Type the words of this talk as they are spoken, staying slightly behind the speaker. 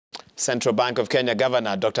Central Bank of Kenya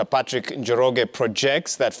Governor Dr. Patrick Njoroge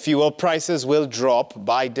projects that fuel prices will drop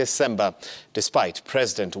by December, despite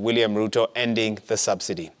President William Ruto ending the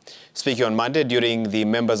subsidy. Speaking on Monday during the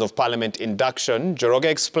Members of Parliament induction, Njoroge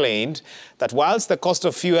explained that whilst the cost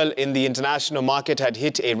of fuel in the international market had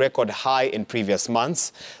hit a record high in previous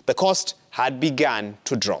months, the cost had begun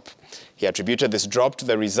to drop. He attributed this drop to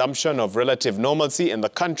the resumption of relative normalcy in the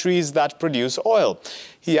countries that produce oil.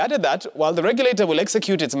 He added that while the regulator will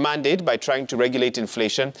execute its mandate by trying to regulate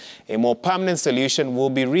inflation, a more permanent solution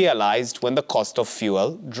will be realized when the cost of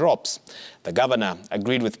fuel drops. The governor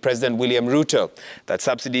agreed with President William Ruto that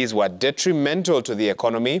subsidies were detrimental to the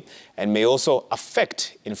economy and may also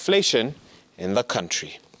affect inflation in the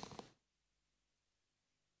country.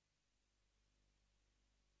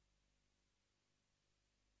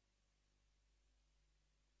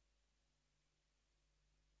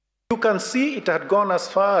 You can see it had gone as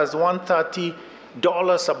far as $130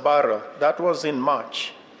 a barrel. That was in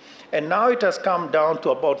March. And now it has come down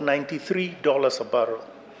to about $93 a barrel.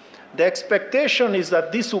 The expectation is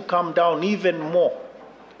that this will come down even more,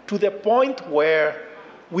 to the point where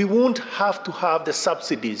we won't have to have the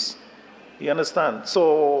subsidies. You understand?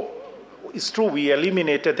 So it's true, we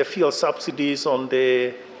eliminated the fuel subsidies on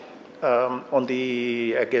the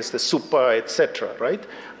I guess the super, etc., right?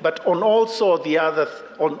 But on also the other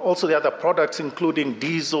products, including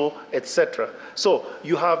diesel, etc. So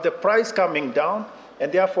you have the price coming down,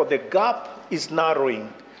 and therefore the gap is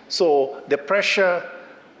narrowing. So the pressure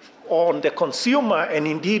on the consumer and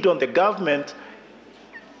indeed on the government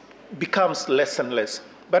becomes less and less.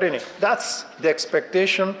 But anyway, that's the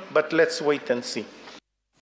expectation, but let's wait and see.